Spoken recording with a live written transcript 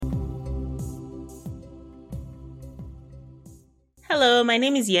Hello, my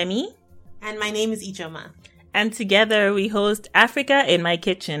name is Yemi. And my name is Ijoma. And together we host Africa in My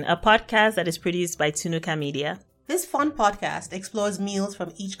Kitchen, a podcast that is produced by Tunuka Media. This fun podcast explores meals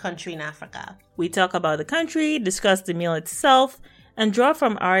from each country in Africa. We talk about the country, discuss the meal itself, and draw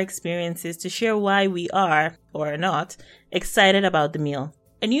from our experiences to share why we are, or are not, excited about the meal.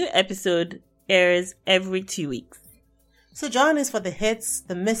 A new episode airs every 2 weeks. So join us for the hits,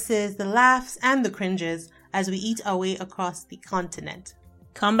 the misses, the laughs, and the cringes as we eat our way across the continent.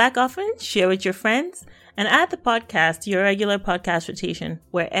 Come back often, share with your friends, and add the podcast to your regular podcast rotation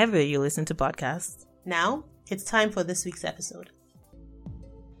wherever you listen to podcasts. Now, it's time for this week's episode.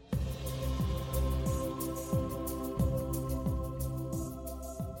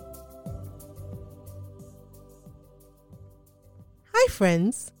 Hi,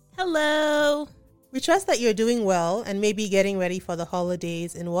 friends. Hello. We trust that you're doing well and maybe getting ready for the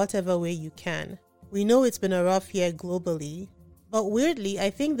holidays in whatever way you can. We know it's been a rough year globally, but weirdly, I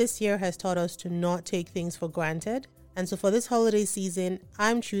think this year has taught us to not take things for granted. And so for this holiday season,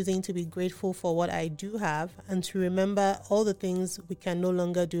 I'm choosing to be grateful for what I do have and to remember all the things we can no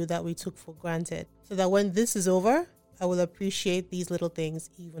longer do that we took for granted. So that when this is over, I will appreciate these little things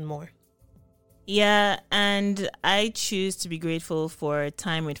even more. Yeah, and I choose to be grateful for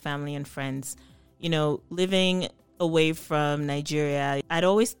time with family and friends. You know, living away from Nigeria, I'd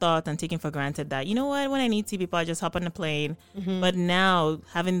always thought and taken for granted that, you know what, when I need to see people, I just hop on a plane. Mm-hmm. But now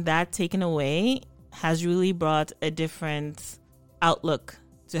having that taken away has really brought a different outlook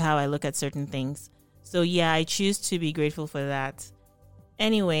to how I look at certain things. So yeah, I choose to be grateful for that.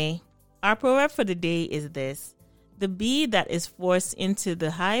 Anyway, our proverb for the day is this: the bee that is forced into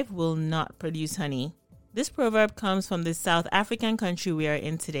the hive will not produce honey. This proverb comes from the South African country we are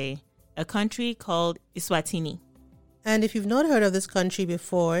in today, a country called Eswatini. And if you've not heard of this country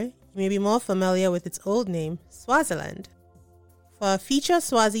before, you may be more familiar with its old name, Swaziland. For a feature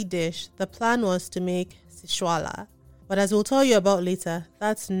Swazi dish, the plan was to make sishwala. But as we'll tell you about later,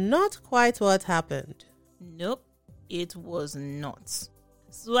 that's not quite what happened. Nope, it was not.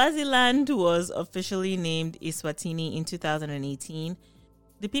 Swaziland was officially named Eswatini in 2018.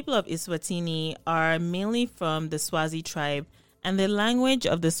 The people of Eswatini are mainly from the Swazi tribe, and the language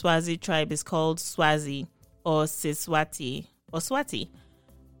of the Swazi tribe is called Swazi, or Siswati, or Swati.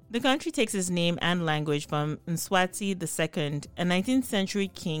 The country takes its name and language from Mswati II, a 19th century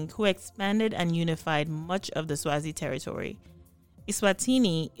king who expanded and unified much of the Swazi territory.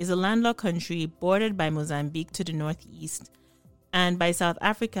 Eswatini is a landlocked country bordered by Mozambique to the northeast and by South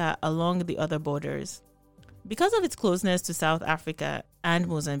Africa along the other borders. Because of its closeness to South Africa and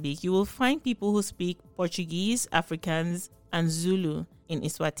Mozambique, you will find people who speak Portuguese, Afrikaans, and Zulu in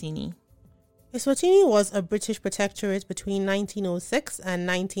Eswatini. Eswatini was a British protectorate between 1906 and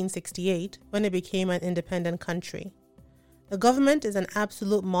 1968 when it became an independent country. The government is an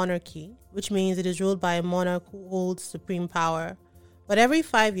absolute monarchy, which means it is ruled by a monarch who holds supreme power. But every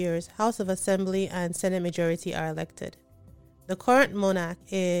 5 years, House of Assembly and Senate majority are elected. The current monarch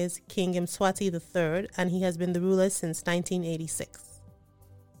is King Mswati III, and he has been the ruler since 1986.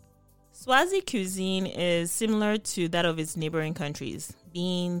 Swazi cuisine is similar to that of its neighboring countries.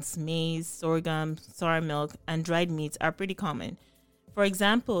 Beans, maize, sorghum, sour milk, and dried meats are pretty common. For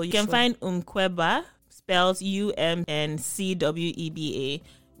example, you can find umkweba, spelled UMNCWEBA,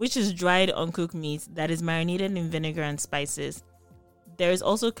 which is dried uncooked meat that is marinated in vinegar and spices. There is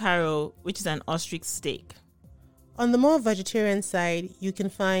also karo, which is an ostrich steak. On the more vegetarian side, you can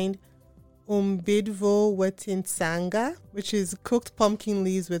find umbidvo wetinsanga, which is cooked pumpkin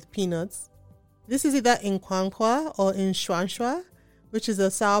leaves with peanuts. This is either in kwankwa or in shwanshwa, which is a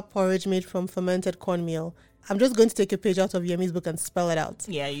sour porridge made from fermented cornmeal. I'm just going to take a page out of Yemi's book and spell it out.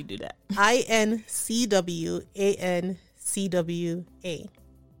 Yeah, you do that. INCWANCWA.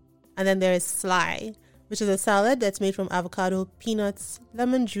 And then there is sly, which is a salad that's made from avocado, peanuts,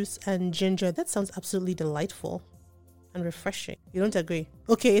 lemon juice, and ginger. That sounds absolutely delightful and refreshing. You don't agree?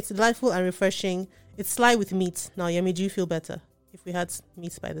 Okay, it's delightful and refreshing. It's sly with meat. Now, Yemi, do you feel better if we had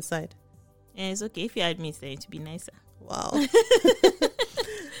meat by the side? Yeah, it's okay. If you had meat, then it would be nicer. Wow.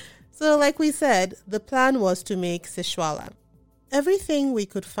 So like we said, the plan was to make sishwala. Everything we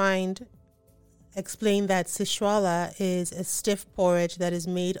could find explained that sishwala is a stiff porridge that is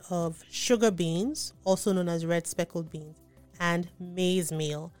made of sugar beans, also known as red speckled beans, and maize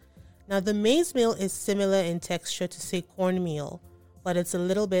meal. Now the maize meal is similar in texture to, say, cornmeal, but it's a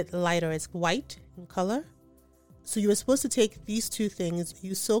little bit lighter. It's white in color. So you were supposed to take these two things,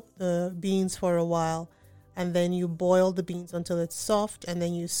 you soak the beans for a while, and then you boil the beans until it's soft, and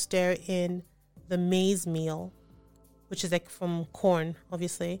then you stir in the maize meal, which is like from corn,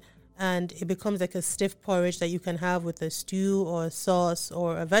 obviously, and it becomes like a stiff porridge that you can have with a stew or a sauce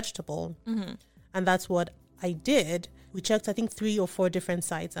or a vegetable. And that's what I did. We checked, I think, 3 or 4 different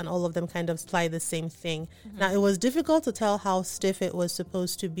sites, and all of them kind of supply the same thing. Now, it was difficult to tell how stiff it was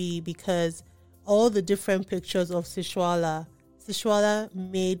supposed to be because all the different pictures of Sishwala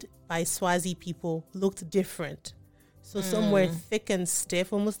made by Swazi people looked different. So some were thick and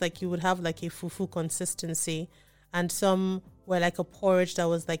stiff, almost like you would have like a fufu consistency, and some were like a porridge that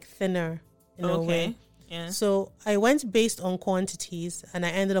was like thinner in a way. Yeah. So I went based on quantities, and I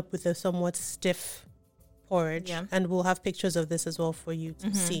ended up with a somewhat stiff porridge. Yeah. And we'll have pictures of this as well for you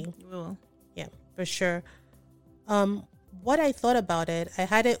to see. We will. Yeah, for sure. What I thought about it, I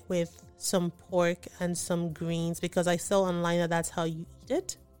had it with some pork and some greens because I saw online that that's how you eat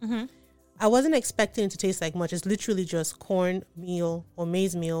it. I wasn't expecting it to taste like much. It's literally just corn meal or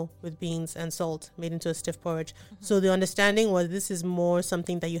maize meal with beans and salt made into a stiff porridge. So the understanding was this is more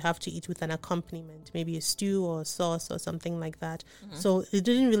something that you have to eat with an accompaniment, maybe a stew or a sauce or something like that. So it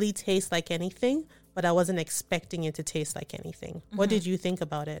didn't really taste like anything, but I wasn't expecting it to taste like anything. What did you think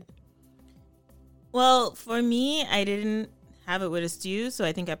about it? Well, for me, I didn't have it with a stew, so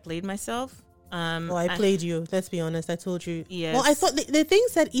I think I played myself. I played you. Let's be honest. I told you. Yes. Well, I thought the thing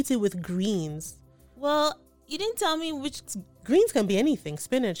said eat it with greens. Well, you didn't tell me which. Greens can be anything.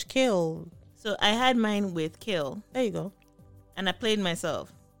 Spinach, kale. So I had mine with kale, There you go. and I played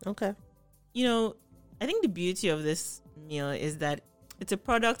myself. Okay. You know, I think the beauty of this meal is that it's a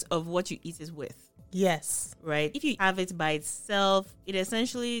product of what you eat it with, Yes. right? If you have it by itself, it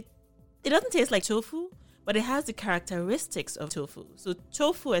doesn't taste like tofu, but it has the characteristics of tofu. So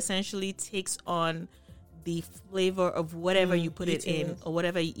tofu essentially takes on the flavor of whatever you put it in or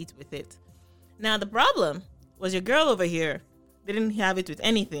whatever you eat with it. Now, the problem was your girl over here didn't have it with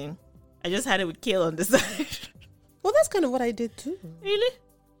anything. I just had it with kale on the side. Well, that's kind of what I did too. Really?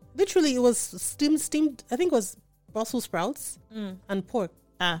 Literally, it was steamed. I think it was Brussels sprouts and pork.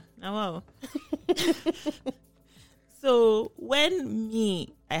 Oh, wow. So I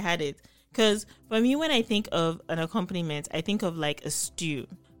had it, because for me, when I think of an accompaniment, I think of like a stew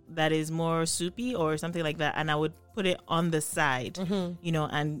that is more soupy or something like that, and I would put it on the side,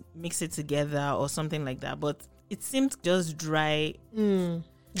 and mix it together or something like that. But it seemed just dry.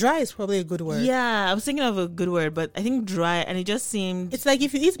 Dry is probably a good word. Yeah, I was thinking of a good word, but I think dry, and it just seemed. It's like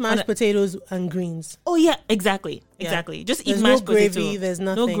if you eat mashed potatoes and greens. Oh yeah, exactly. Just eat mashed gravy, potato. there's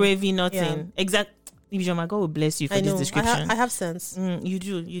nothing. No gravy, nothing. Yeah. Exact. My God will bless you for I this know. description. I have sense. You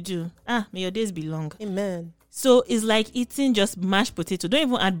do. May your days be long. Amen. So it's like eating just mashed potato. Don't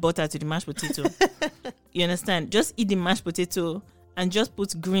even add butter to the mashed potato. You understand? Just eat the mashed potato and just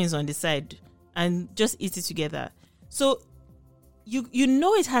put greens on the side and just eat it together. So you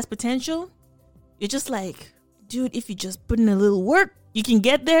know it has potential. You're just like, dude, if you just put in a little work, you can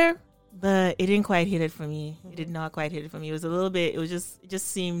get there. But it didn't quite hit it for me. It did not quite hit it for me. It was a little bit, it just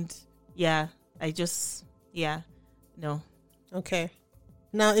seemed, no. Okay.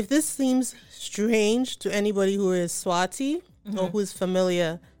 Now, if this seems strange to anybody who is Swati or who is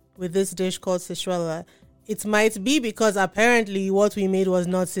familiar with this dish called Sishwala, it might be because apparently what we made was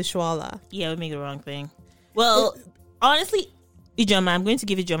not Sishwala. Yeah, we made the wrong thing. Well, honestly, Ijoma, I'm going to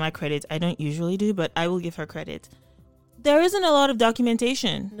give Ijoma credit. I don't usually do, but I will give her credit. There isn't a lot of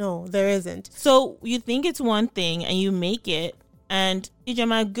documentation. No, there isn't. So you think it's one thing and you make it, and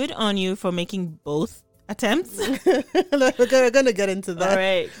Ijoma, good on you for making both attempts. We're gonna get into that. All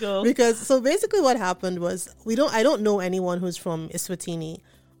right, go. Because so basically what happened was I don't know anyone who's from Eswatini,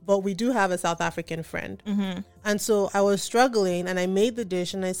 but we do have a South African friend. And so I was struggling and I made the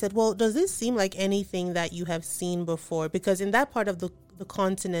dish and I said, well, does this seem like anything that you have seen before? Because in that part of the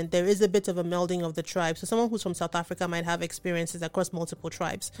continent, there is a bit of a melding of the tribes. So someone who's from South Africa might have experiences across multiple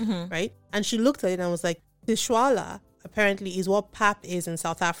tribes, right? And she looked at it and was like, Sishwala apparently is what pap is in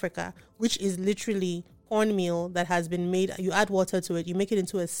South Africa, which is literally cornmeal that has been made. You add water to it, you make it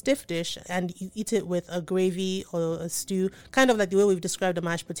into a stiff dish, and you eat it with a gravy or a stew, kind of like the way we've described a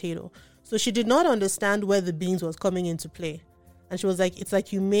mashed potato. So she did not understand where the beans was coming into play. And she was like, it's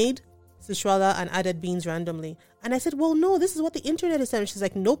like you made Sishwala and added beans randomly. And I said, well, no, this is what the internet is saying. She's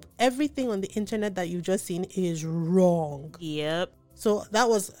like, nope, everything on the internet that you've just seen is wrong. Yep. So that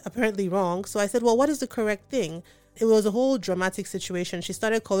was apparently wrong. So I said, well, what is the correct thing? It was a whole dramatic situation. She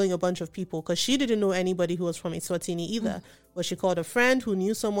started calling a bunch of people because she didn't know anybody who was from Eswatini either. But she called a friend who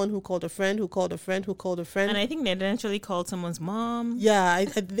knew someone who called a friend who called a friend who called a friend. And I think they eventually called someone's mom. Yeah,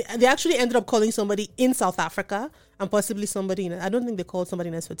 they actually ended up calling somebody in South Africa and possibly somebody I don't think they called somebody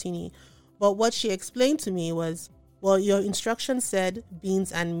in Eswatini. But what she explained to me was, well, your instructions said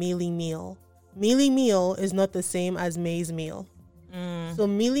beans and mealie meal. Mealie meal is not the same as maize meal. So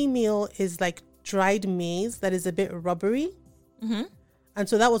mealy meal is like dried maize that is a bit rubbery. And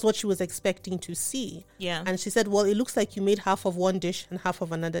so that was what she was expecting to see. Yeah. And she said, well, it looks like you made half of one dish and half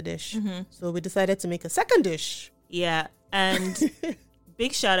of another dish. So we decided to make a second dish. Yeah. And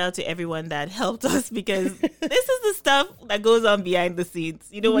big shout out to everyone that helped us, because this is the stuff that goes on behind the scenes.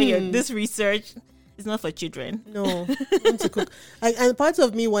 You know, when you're this research, it's not for children. No, I want to cook. And part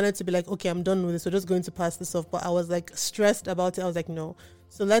of me wanted to be like, okay, I'm done with this. We're just going to pass this off. But I was like stressed about it. I was like, no.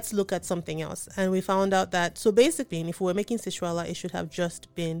 So let's look at something else. And we found out that, so basically, if we were making sishwala, it should have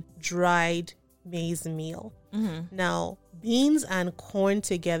just been dried maize meal. Now, beans and corn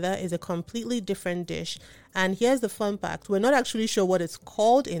together is a completely different dish. And here's the fun fact. We're not actually sure what it's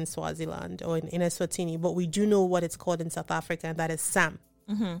called in Swaziland or in Eswatini, but we do know what it's called in South Africa, and that is sam.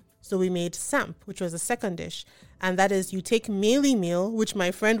 So we made samp, which was the second dish. And that is, you take mealy meal, which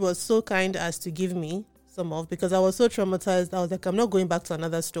my friend was so kind as to give me some of, because I was so traumatized. I was like, I'm not going back to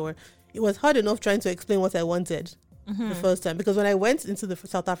another store. It was hard enough trying to explain what I wanted the first time, because when I went into the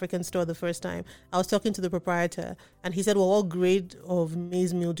South African store the first time, I was talking to the proprietor, and he said, well, what grade of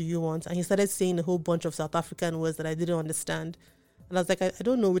maize meal do you want? And he started saying a whole bunch of South African words that I didn't understand. And I was like, I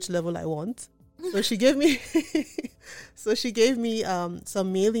don't know which level I want. So she gave me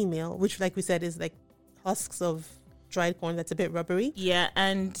some mealy meal, which, like we said, is like husks of dried corn that's a bit rubbery. Yeah,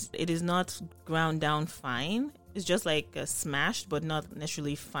 and it is not ground down fine. It's just like smashed, but not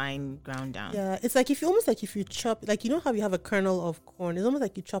necessarily fine ground down. Yeah, it's like if you chop, like, you know how you have a kernel of corn? It's almost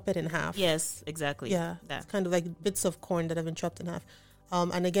like you chop it in half. Yes, exactly. Yeah, that. It's kind of like bits of corn that have been chopped in half.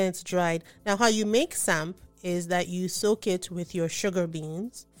 And again, it's dried. Now, how you make samp is that you soak it with your sugar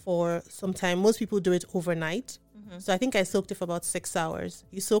beans for some time. Most people do it overnight. So I think I soaked it for about 6 hours.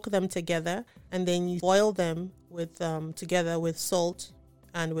 You soak them together, and then you boil them with together with salt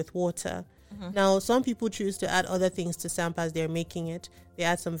and with water. Now, some people choose to add other things to samp as they're making it. They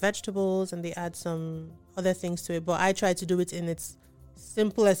add some vegetables and they add some other things to it. But I tried to do it in its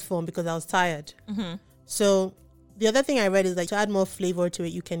simplest form because I was tired. So the other thing I read is, like, to add more flavor to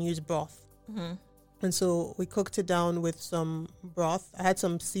it, you can use broth. And so we cooked it down with some broth. I had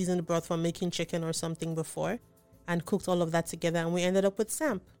some seasoned broth from making chicken or something before, and cooked all of that together, and we ended up with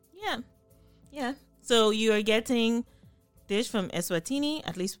samp. Yeah. So you are getting dish from Eswatini,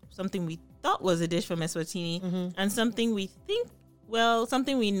 at least something we thought was a dish from Eswatini, and something we think, well,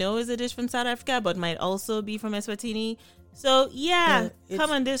 something we know is a dish from South Africa, but might also be from Eswatini. So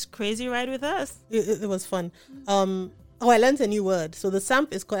come on this crazy ride with us. It was fun. I learned a new word. So the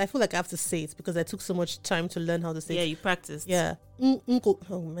samp is called, I feel like I have to say it because I took so much time to learn how to say it. Yeah, you practiced. Yeah.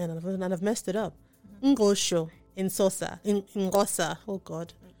 Oh man, I've messed it up. Ngosho in Xhosa, in Ngosa. Oh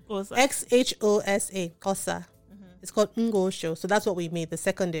God. Xosa. Kosa. It's called ngosho. So that's what we made, the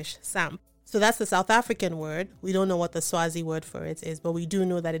second dish, samp. So that's the South African word. We don't know what the Swazi word for it is, but we do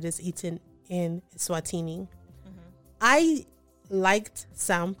know that it is eaten in Eswatini. I liked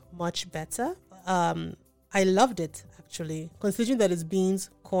samp much better. I loved it, actually, considering that it's beans,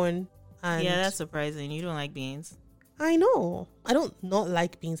 corn, and... Yeah, that's surprising. You don't like beans. I know. I don't not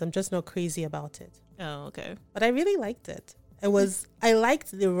like beans. I'm just not crazy about it. Oh, okay. But I really liked it. I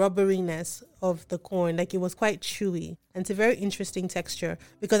liked the rubberiness of the corn. Like, it was quite chewy. And it's a very interesting texture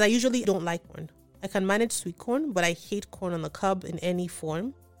because I usually don't like corn. I can manage sweet corn, but I hate corn on the cob in any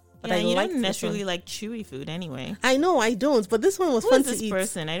form. But yeah, I you like don't necessarily like chewy food anyway. I know, I don't. But this one was fun to eat. Who is this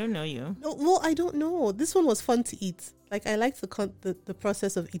person? I don't know you. No, well, I don't know. This one was fun to eat. Like, I liked the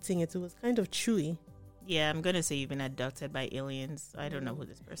process of eating it. It was kind of chewy. Yeah, I'm gonna say you've been abducted by aliens. I don't know who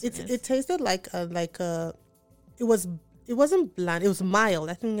this person is. It tasted like it wasn't bland. It was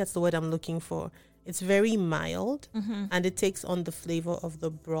mild. I think that's the word I'm looking for. It's very mild, and it takes on the flavor of the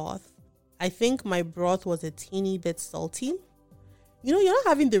broth. I think my broth was a teeny bit salty. You know, you're not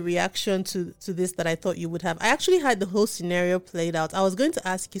having the reaction to this that I thought you would have. I actually had the whole scenario played out. I was going to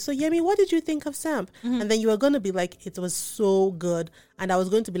ask you, so Yemi, what did you think of samp? And then you were going to be like, it was so good. And I was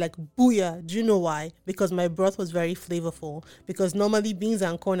going to be like, booyah. Do you know why? Because my broth was very flavorful. Because normally beans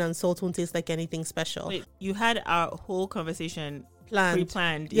and corn and salt won't taste like anything special. Wait, you had our whole conversation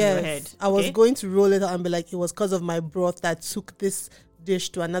pre-planned in your head. I was going to roll it out and be like, it was because of my broth that took this dish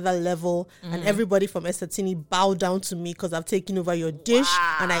to another level, and everybody from Eswatini bowed down to me because I've taken over your dish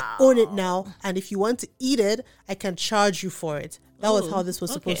and I own it now, and if you want to eat it, I can charge you for it. That was how this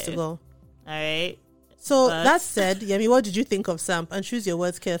was supposed to go. All right. So that said, Yemi, what did you think of samp? And choose your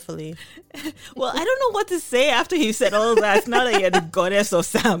words carefully. Well, I don't know what to say after you said all that. Now that you're the goddess of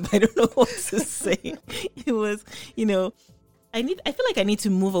samp, I don't know what to say. It was, I feel like I need to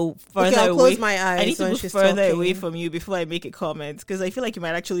move further I'll away. close my eyes. I need to move further away from you before I make a comment, because I feel like you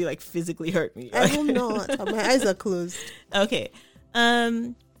might actually physically hurt me. I will not. My eyes are closed. Okay.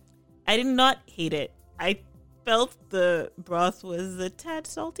 I did not hate it. I felt the broth was a tad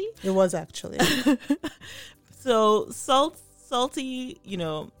salty. It was actually. So salty,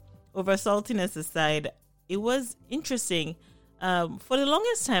 over saltiness aside, it was interesting. For the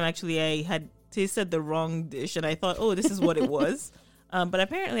longest time, actually, I had tasted the wrong dish and I thought, oh, this is what it was. But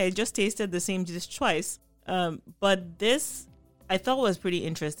apparently I just tasted the same dish twice. But this I thought was pretty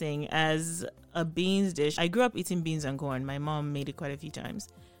interesting as a beans dish. I grew up eating beans and corn. My mom made it quite a few times.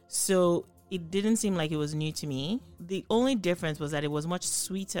 So it didn't seem like it was new to me. The only difference was that it was much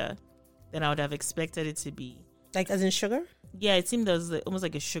sweeter than I would have expected it to be. Like as in sugar? Yeah, it seemed almost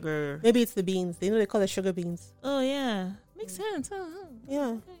like a sugar. Maybe it's the beans. They call it sugar beans. Oh, yeah. Makes sense.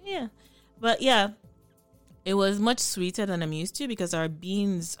 Yeah. Yeah. But yeah, it was much sweeter than I'm used to because our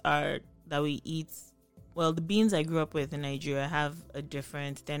beans that we eat, well, the beans I grew up with in Nigeria have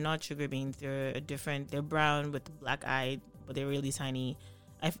they're not sugar beans. They're they're brown with black eye, but they're really tiny.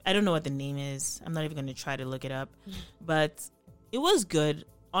 I don't know what the name is. I'm not even going to try to look it up. But it was good,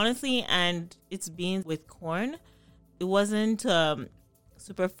 honestly, and it's beans with corn. It wasn't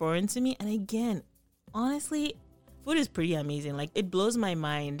super foreign to me. And again, honestly, food is pretty amazing. Like, it blows my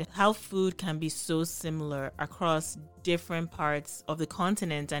mind how food can be so similar across different parts of the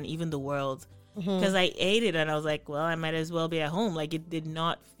continent and even the world. Because I ate it and I was like, well, I might as well be at home. Like, it did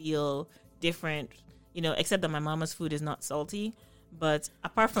not feel different, except that my mama's food is not salty. But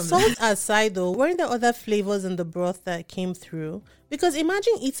apart from salt aside, though, weren't there other flavors in the broth that came through? Because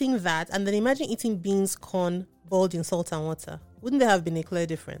imagine eating that and then imagine eating beans, corn, boiled in salt and water. Wouldn't there have been a clear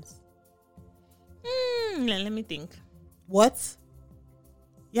difference? Let me think. What?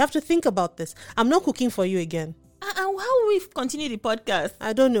 You have to think about this. I'm not cooking for you again. How will we continue the podcast?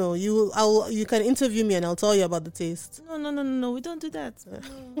 I don't know. You can interview me and I'll tell you about the taste. No. We don't do that.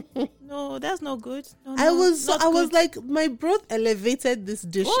 No, that's not good. No, I was like, my broth elevated this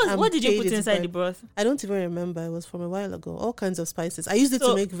dish. What did you put inside the broth? I don't even remember. It was from a while ago. All kinds of spices. I used it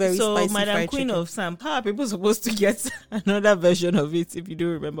to make very spicy So, Madam fried Queen chicken. of Sam, how are people supposed to get another version of it if you don't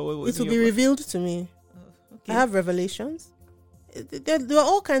remember what was it will be revealed to me. Okay. I have revelations. There are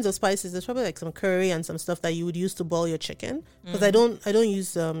all kinds of spices. There's probably like some curry and some stuff that you would use to boil your chicken. Because I don't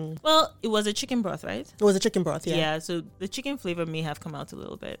use. Well, it was a chicken broth, right? It was a chicken broth, yeah. Yeah, so the chicken flavor may have come out a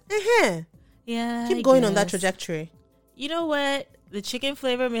little bit. Yeah. Keep going on that trajectory. You know what? The chicken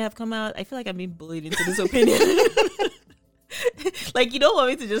flavor may have come out. I feel like I'm being bullied into this opinion. Like, you don't want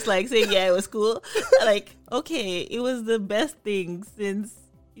me to just like say, yeah, it was cool. Like, okay, it was the best thing since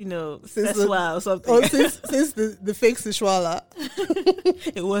Seshwala or something. Oh, since the fake Seshwala.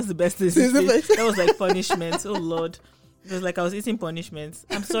 It was the best thing. That was like punishment. Oh, Lord. It was like I was eating punishments.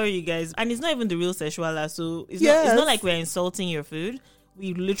 I'm sorry, you guys. And it's not even the real Seshwala, so it's not like we're insulting your food.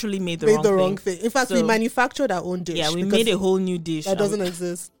 We literally made the wrong thing. In fact, we manufactured our own dish. Yeah, we made a whole new dish. That doesn't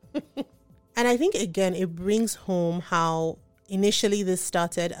exist. And I think, again, it brings home how initially this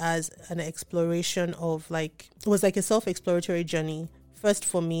started as an exploration of it was like a self-exploratory journey. First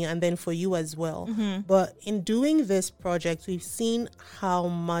for me and then for you as well. But in doing this project, we've seen how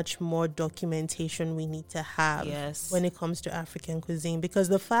much more documentation we need to have when it comes to African cuisine. Because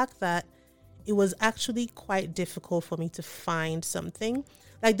the fact that it was actually quite difficult for me to find something.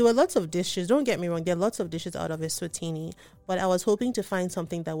 Like, there were lots of dishes, don't get me wrong, there are lots of dishes out of Eswatini, but I was hoping to find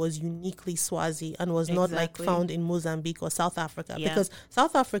something that was uniquely Swazi and was not like found in Mozambique or South Africa. Yeah. Because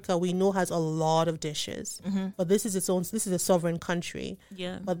South Africa, we know, has a lot of dishes, but this is a sovereign country.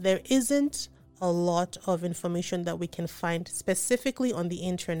 Yeah. But there isn't a lot of information that we can find specifically on the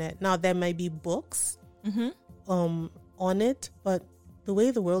internet. Now, there might be books on it, but the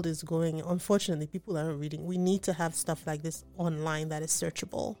way the world is going, unfortunately, people aren't reading. We need to have stuff like this online that is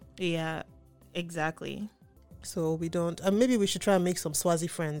searchable. Yeah, exactly. So we don't. Maybe we should try and make some Swazi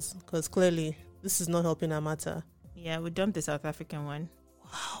friends, because clearly this is not helping our matter. Yeah, we dumped the South African one.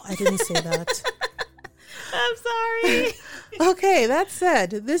 Wow, I didn't say that. I'm sorry. Okay, that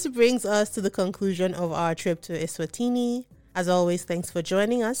said, this brings us to the conclusion of our trip to Eswatini. As always, thanks for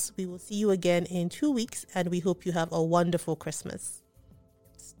joining us. We will see you again in 2 weeks, and we hope you have a wonderful Christmas.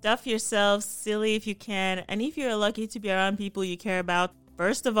 Stuff yourself silly if you can. And if you're lucky to be around people you care about,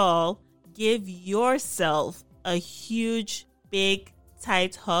 first of all, give yourself a huge, big,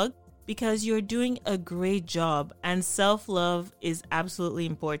 tight hug because you're doing a great job and self-love is absolutely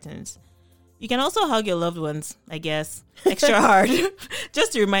important. You can also hug your loved ones, I guess, extra hard,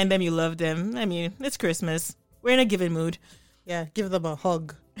 just to remind them you love them. I mean, it's Christmas. We're in a giving mood. Yeah, give them a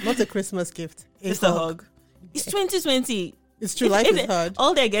hug. Not a Christmas gift. Just a hug. It's 2020. It's true, life is hard.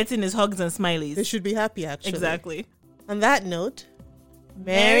 All they're getting is hugs and smileys. They should be happy, actually. Exactly. On that note,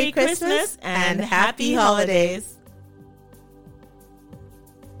 Merry Christmas and Happy Holidays.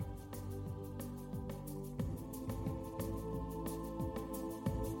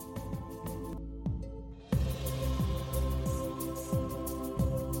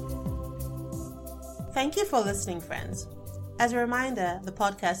 Thank you for listening, friends. As a reminder, the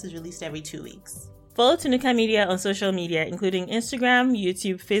podcast is released every 2 weeks. Follow Tunuka Media on social media, including Instagram,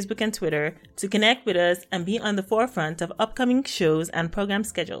 YouTube, Facebook, and Twitter, to connect with us and be on the forefront of upcoming shows and program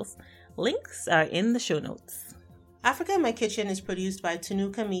schedules. Links are in the show notes. Africa in My Kitchen is produced by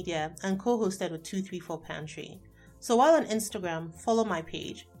Tunuka Media and co-hosted with 234 Pantry. So while on Instagram, follow my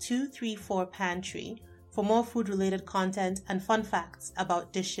page, 234 Pantry, for more food-related content and fun facts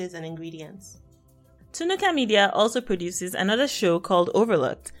about dishes and ingredients. Tunuka Media also produces another show called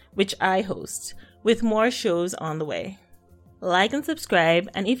Overlooked, which I host, with more shows on the way. Like and subscribe,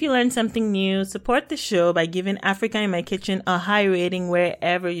 and if you learned something new, support the show by giving Africa in My Kitchen a high rating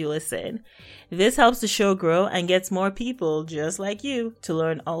wherever you listen. This helps the show grow and gets more people just like you to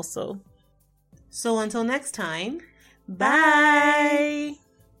learn also. So until next time, Bye!